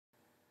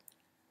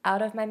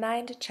Out of My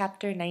Mind,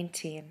 Chapter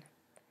 19.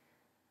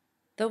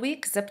 The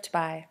week zipped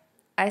by.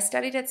 I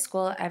studied at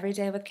school every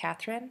day with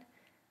Catherine,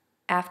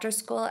 after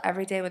school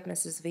every day with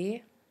Mrs.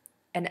 V,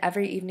 and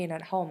every evening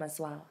at home as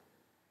well.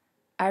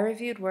 I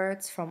reviewed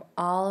words from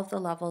all of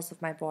the levels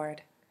of my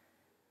board.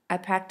 I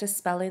practiced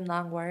spelling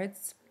long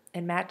words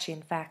and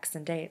matching facts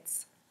and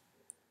dates.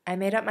 I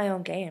made up my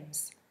own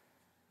games.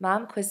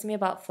 Mom quizzed me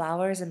about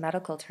flowers and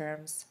medical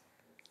terms.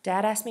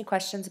 Dad asked me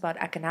questions about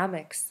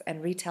economics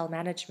and retail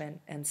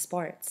management and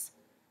sports.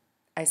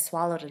 I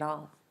swallowed it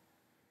all.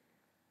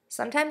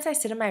 Sometimes I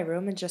sit in my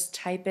room and just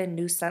type in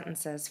new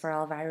sentences for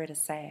Elvira to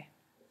say.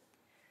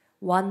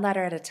 One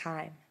letter at a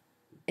time.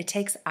 It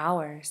takes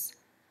hours.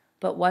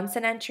 But once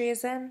an entry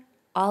is in,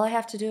 all I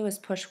have to do is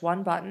push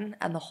one button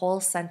and the whole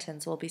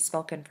sentence will be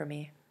spoken for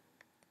me.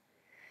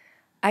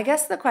 I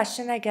guess the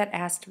question I get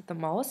asked the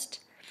most,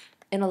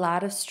 in a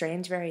lot of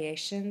strange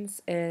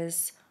variations,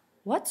 is,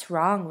 what's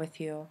wrong with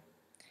you?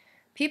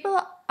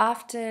 People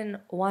often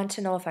want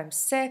to know if I'm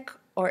sick,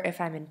 or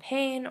if I'm in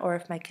pain, or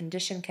if my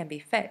condition can be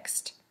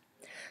fixed.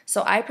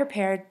 So I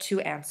prepared two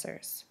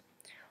answers.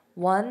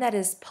 One that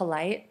is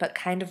polite but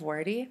kind of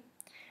wordy,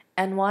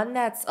 and one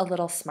that's a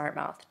little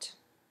smart-mouthed.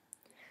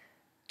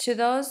 To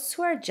those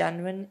who are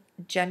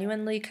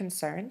genuinely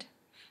concerned,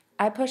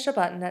 I push a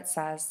button that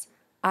says,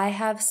 I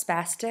have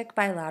spastic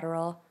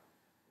bilateral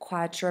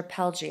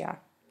quadriplegia,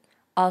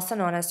 also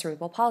known as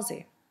cerebral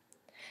palsy.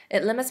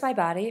 It limits my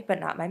body, but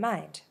not my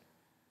mind.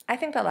 I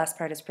think that last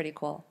part is pretty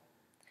cool.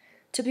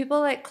 To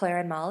people like Claire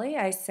and Molly,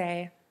 I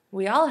say,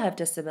 we all have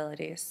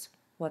disabilities.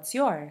 What's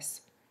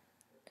yours?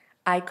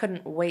 I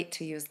couldn't wait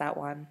to use that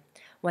one.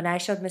 When I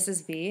showed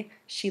Mrs. V,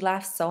 she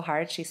laughed so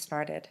hard she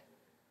snorted.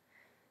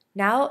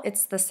 Now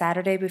it's the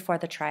Saturday before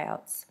the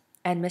tryouts,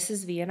 and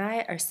Mrs. V and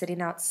I are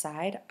sitting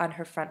outside on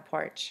her front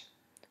porch.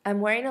 I'm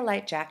wearing a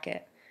light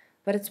jacket,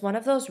 but it's one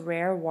of those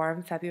rare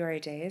warm February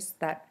days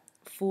that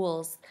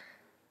fools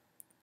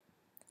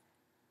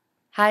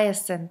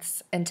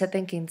hyacinths into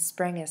thinking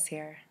spring is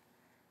here.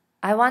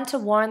 I want to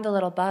warn the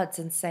little buds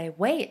and say,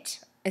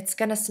 wait, it's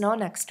going to snow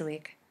next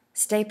week.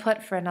 Stay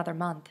put for another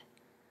month.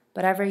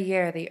 But every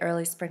year the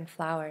early spring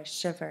flowers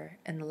shiver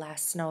in the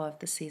last snow of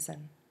the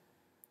season.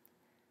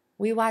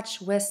 We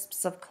watch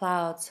wisps of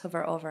clouds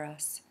hover over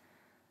us.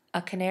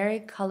 A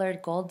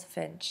canary-colored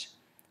goldfinch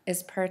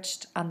is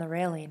perched on the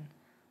railing,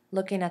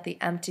 looking at the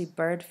empty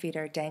bird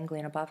feeder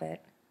dangling above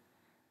it.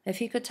 If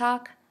he could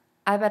talk,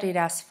 I bet he'd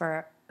ask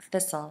for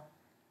thistle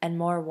and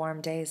more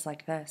warm days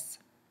like this.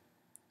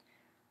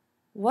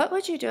 What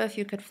would you do if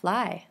you could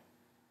fly?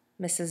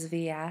 Mrs.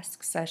 V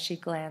asks as she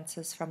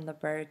glances from the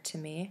bird to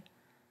me.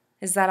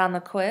 Is that on the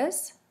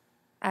quiz?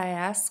 I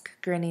ask,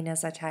 grinning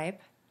as I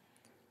type.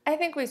 I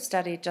think we've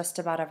studied just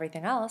about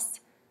everything else,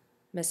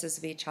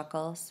 Mrs. V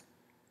chuckles.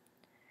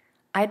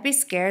 I'd be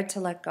scared to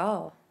let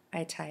go,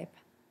 I type.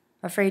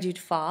 Afraid you'd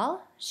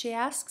fall? She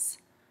asks.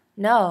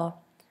 No,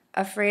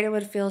 afraid it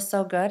would feel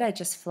so good I'd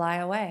just fly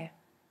away.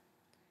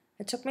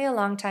 It took me a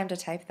long time to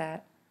type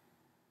that.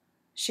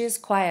 She is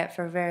quiet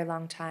for a very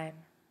long time.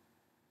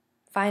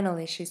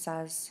 Finally, she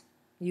says,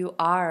 you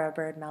are a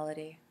bird,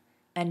 Melody,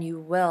 and you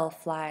will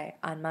fly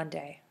on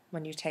Monday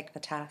when you take the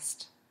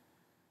test.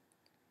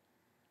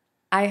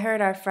 I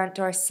heard our front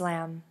door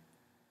slam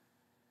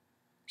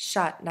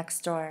shut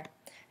next door,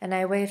 and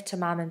I waved to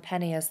Mom and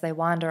Penny as they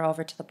wander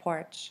over to the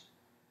porch.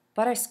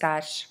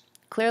 Butterscotch,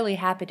 clearly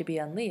happy to be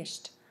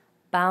unleashed,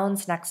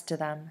 bounds next to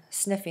them,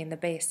 sniffing the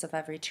base of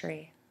every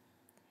tree.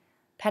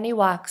 Penny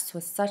walks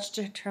with such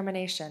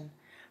determination,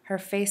 her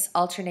face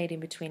alternating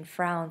between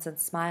frowns and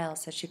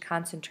smiles as she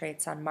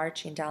concentrates on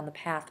marching down the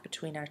path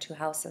between our two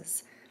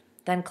houses,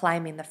 then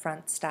climbing the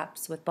front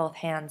steps with both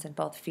hands and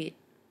both feet.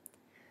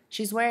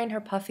 She's wearing her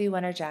puffy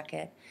winter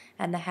jacket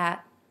and the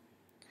hat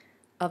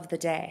of the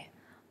day,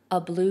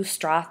 a blue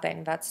straw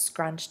thing that's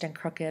scrunched and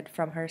crooked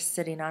from her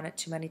sitting on it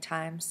too many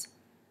times.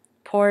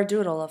 Poor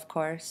Doodle, of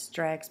course,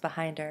 drags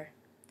behind her.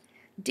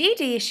 Dee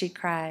Dee, she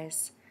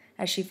cries,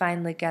 as she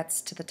finally gets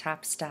to the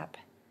top step.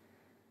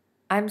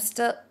 I'm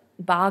still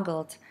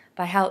boggled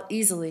by how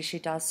easily she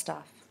does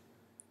stuff.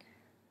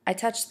 I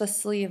touch the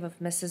sleeve of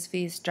Mrs.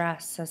 V's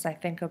dress as I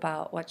think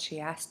about what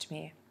she asked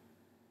me.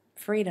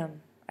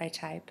 Freedom, I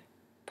type,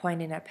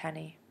 pointing at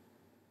Penny.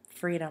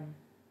 Freedom.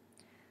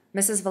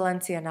 Mrs.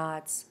 Valencia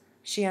nods.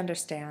 She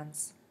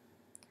understands.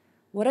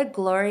 What a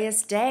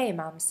glorious day,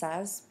 Mom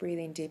says,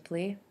 breathing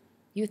deeply.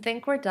 You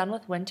think we're done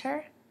with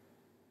winter?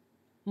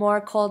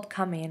 More cold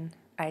coming,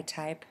 I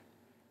type.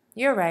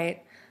 You're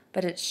right,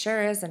 but it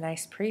sure is a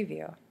nice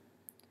preview,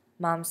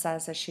 Mom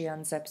says as she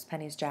unzips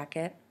Penny's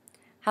jacket.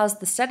 How's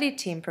the study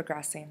team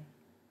progressing?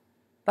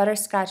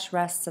 Butterscotch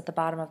rests at the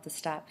bottom of the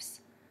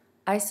steps.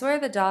 I swear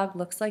the dog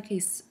looks like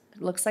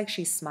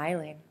she's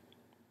smiling.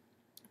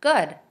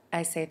 Good,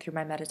 I say through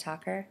my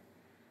metatalker.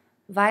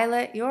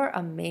 Violet, you're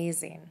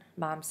amazing,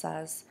 Mom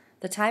says.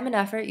 The time and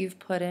effort you've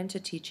put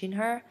into teaching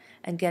her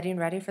and getting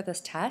ready for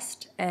this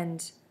test,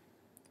 and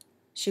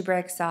she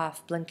breaks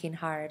off, blinking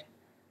hard.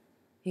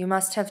 You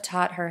must have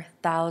taught her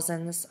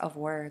thousands of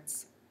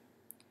words.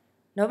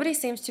 Nobody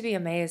seems to be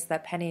amazed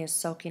that Penny is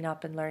soaking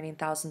up and learning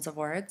thousands of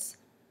words.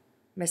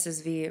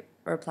 Mrs. V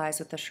replies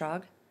with a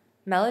shrug.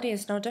 Melody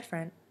is no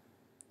different.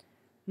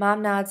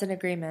 Mom nods in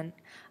agreement.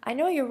 I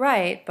know you're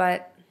right,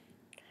 but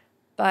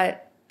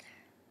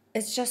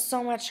it's just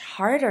so much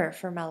harder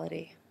for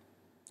Melody.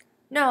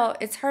 No,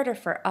 it's harder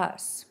for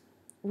us.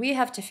 We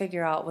have to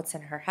figure out what's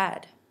in her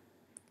head.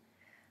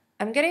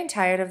 I'm getting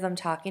tired of them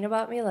talking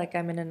about me like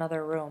I'm in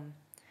another room.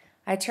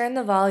 I turn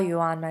the volume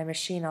on my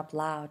machine up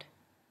loud.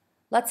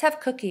 Let's have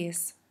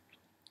cookies.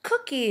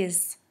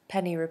 Cookies,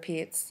 Penny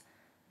repeats.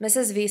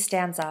 Mrs. V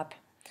stands up.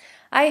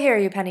 I hear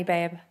you, Penny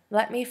babe.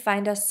 Let me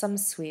find us some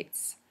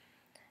sweets.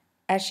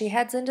 As she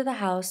heads into the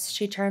house,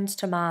 she turns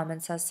to Mom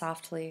and says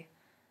softly,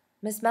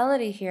 Miss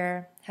Melody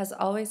here has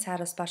always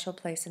had a special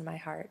place in my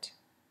heart.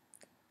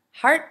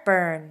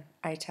 Heartburn,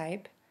 I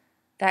type.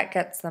 That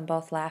gets them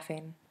both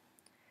laughing.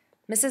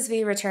 Mrs.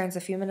 V returns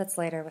a few minutes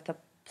later with a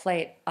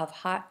plate of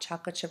hot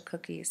chocolate chip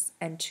cookies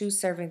and 2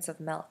 servings of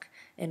milk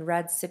in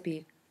red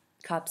sippy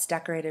cups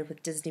decorated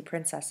with Disney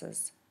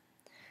princesses.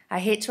 I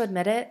hate to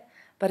admit it,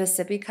 but a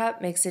sippy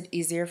cup makes it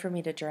easier for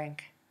me to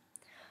drink.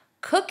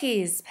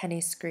 Cookies, Penny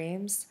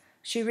screams.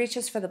 She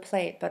reaches for the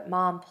plate, but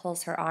Mom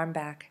pulls her arm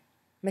back.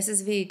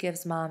 Mrs. V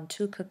gives Mom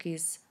 2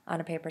 cookies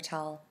on a paper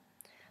towel.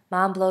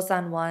 Mom blows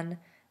on one,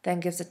 then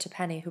gives it to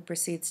Penny, who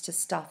proceeds to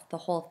stuff the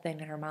whole thing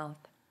in her mouth.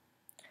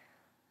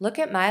 Look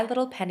at my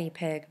little penny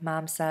pig,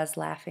 Mom says,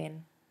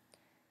 laughing.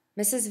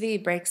 Mrs. V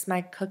breaks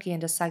my cookie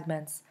into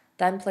segments,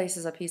 then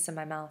places a piece in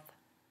my mouth.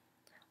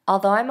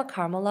 Although I'm a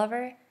caramel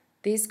lover,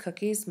 these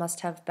cookies must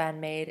have been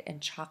made in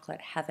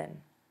chocolate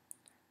heaven.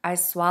 I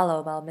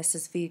swallow while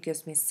Mrs. V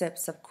gives me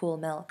sips of cool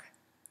milk.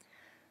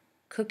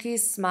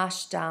 Cookies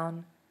smoshed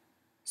down,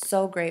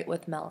 so great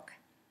with milk.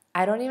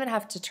 I don't even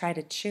have to try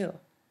to chew.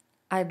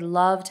 I'd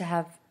love to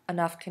have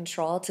enough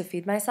control to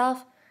feed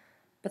myself,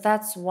 but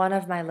that's one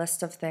of my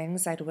list of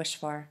things I'd wish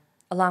for,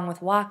 along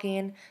with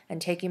walking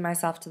and taking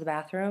myself to the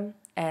bathroom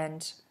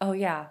and, oh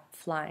yeah,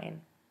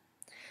 flying.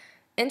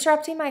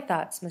 Interrupting my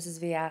thoughts,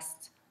 Mrs. V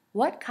asked,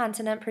 what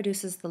continent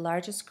produces the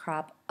largest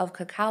crop of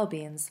cacao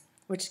beans,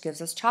 which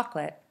gives us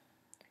chocolate?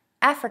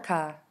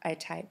 Africa, I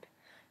type.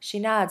 She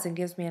nods and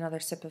gives me another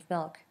sip of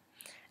milk.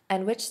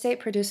 And which state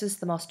produces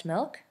the most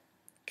milk?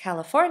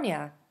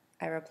 California,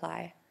 I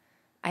reply.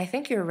 I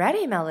think you're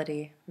ready,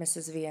 Melody,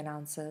 Mrs. V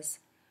announces.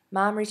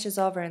 Mom reaches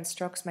over and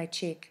strokes my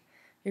cheek.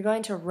 You're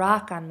going to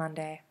rock on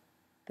Monday.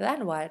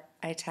 Then what?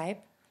 I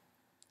type.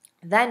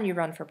 Then you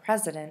run for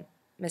president,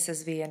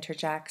 Mrs. V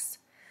interjects.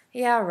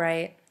 Yeah,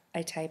 right,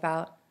 I type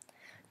out.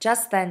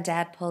 Just then,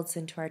 Dad pulls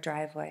into our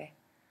driveway.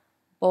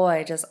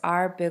 Boy, does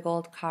our big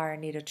old car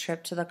need a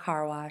trip to the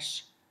car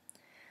wash.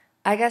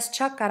 I guess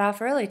Chuck got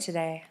off early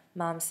today,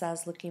 Mom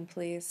says, looking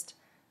pleased.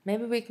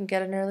 Maybe we can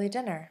get an early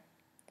dinner.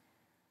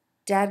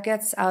 Dad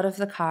gets out of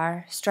the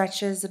car,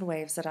 stretches, and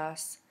waves at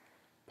us.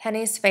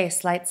 Penny's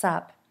face lights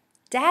up.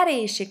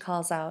 Daddy, she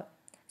calls out.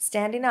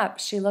 Standing up,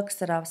 she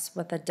looks at us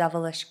with a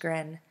devilish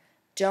grin.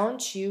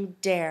 Don't you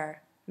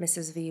dare,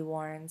 Mrs. V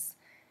warns,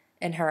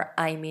 in her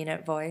I mean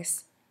it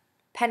voice.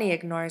 Penny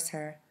ignores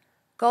her.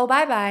 Go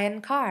bye-bye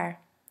in car.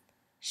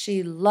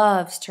 She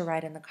loves to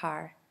ride in the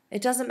car.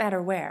 It doesn't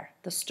matter where,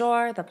 the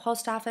store, the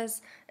post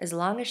office, as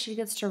long as she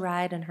gets to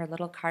ride in her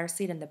little car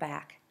seat in the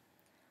back.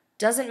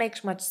 Doesn't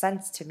make much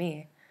sense to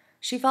me.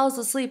 She falls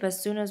asleep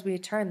as soon as we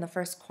turn the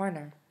first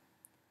corner.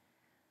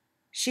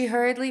 She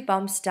hurriedly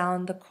bumps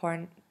down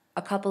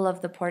a couple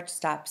of the porch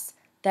steps,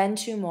 then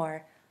 2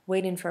 more,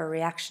 waiting for a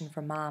reaction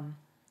from Mom.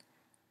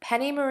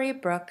 Penny Marie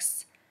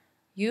Brooks,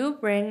 you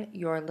bring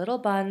your little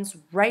buns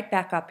right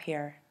back up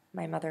here,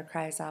 my mother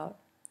cries out.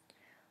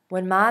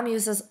 When Mom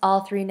uses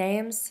all 3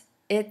 names,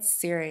 it's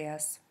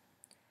serious.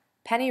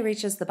 Penny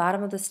reaches the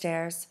bottom of the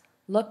stairs,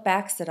 looks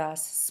back at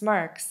us,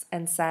 smirks,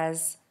 and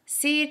says,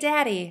 See,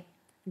 Daddy,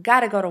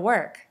 gotta go to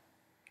work.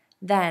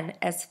 Then,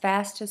 as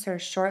fast as her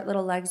short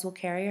little legs will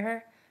carry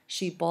her,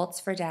 she bolts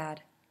for Dad.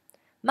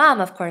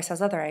 Mom, of course,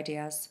 has other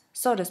ideas.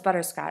 So does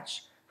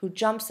Butterscotch, who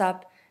jumps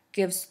up,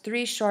 gives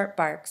 3 short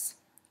barks,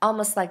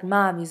 almost like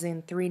Mom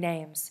using 3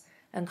 names,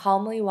 and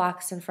calmly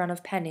walks in front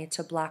of Penny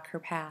to block her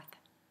path.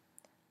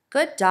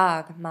 Good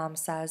dog, Mom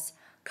says.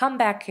 Come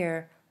back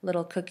here,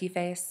 little cookie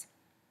face.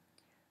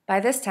 By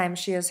this time,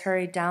 she has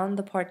hurried down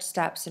the porch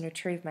steps and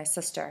retrieved my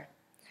sister.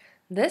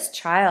 This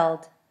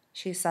child,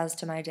 she says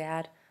to my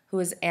dad, who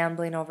is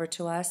ambling over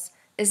to us,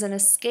 is an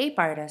escape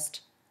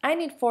artist. I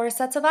need 4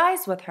 sets of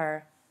eyes with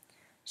her.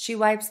 She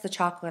wipes the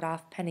chocolate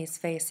off Penny's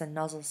face and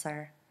nuzzles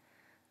her.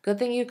 Good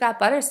thing you've got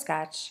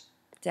Butterscotch,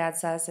 Dad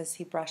says as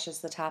he brushes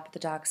the top of the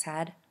dog's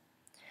head.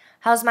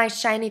 How's my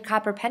shiny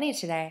copper penny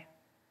today?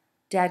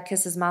 Dad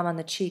kisses Mom on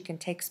the cheek and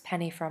takes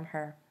Penny from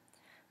her.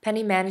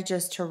 Penny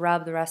manages to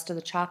rub the rest of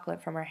the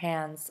chocolate from her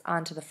hands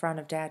onto the front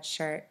of Dad's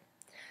shirt.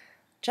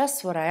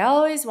 Just what I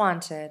always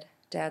wanted,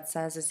 Dad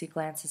says as he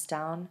glances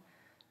down.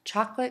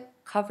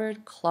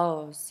 Chocolate-covered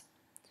clothes.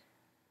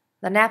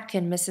 The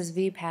napkin Mrs.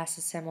 V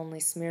passes him only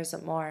smears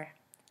it more.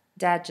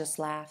 Dad just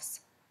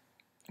laughs.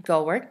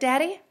 Go work,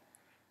 Daddy?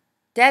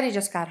 Daddy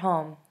just got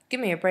home. Give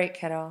me a break,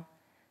 kiddo.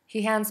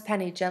 He hands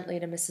Penny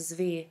gently to Mrs.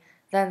 V,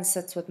 then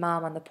sits with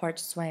Mom on the porch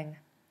swing.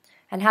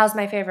 And how's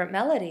my favorite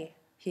melody?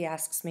 He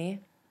asks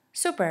me.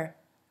 Super,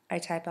 I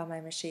type on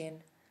my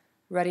machine.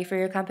 Ready for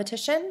your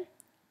competition?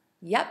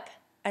 Yep,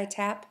 I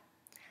tap.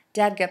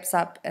 Dad gets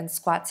up and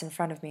squats in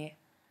front of me.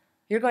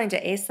 You're going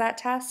to ace that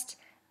test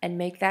and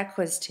make that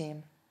quiz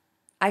team.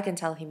 I can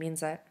tell he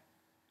means it.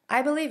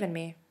 I believe in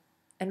me,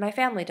 and my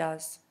family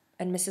does,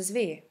 and Mrs.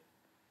 V.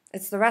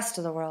 It's the rest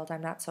of the world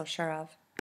I'm not so sure of.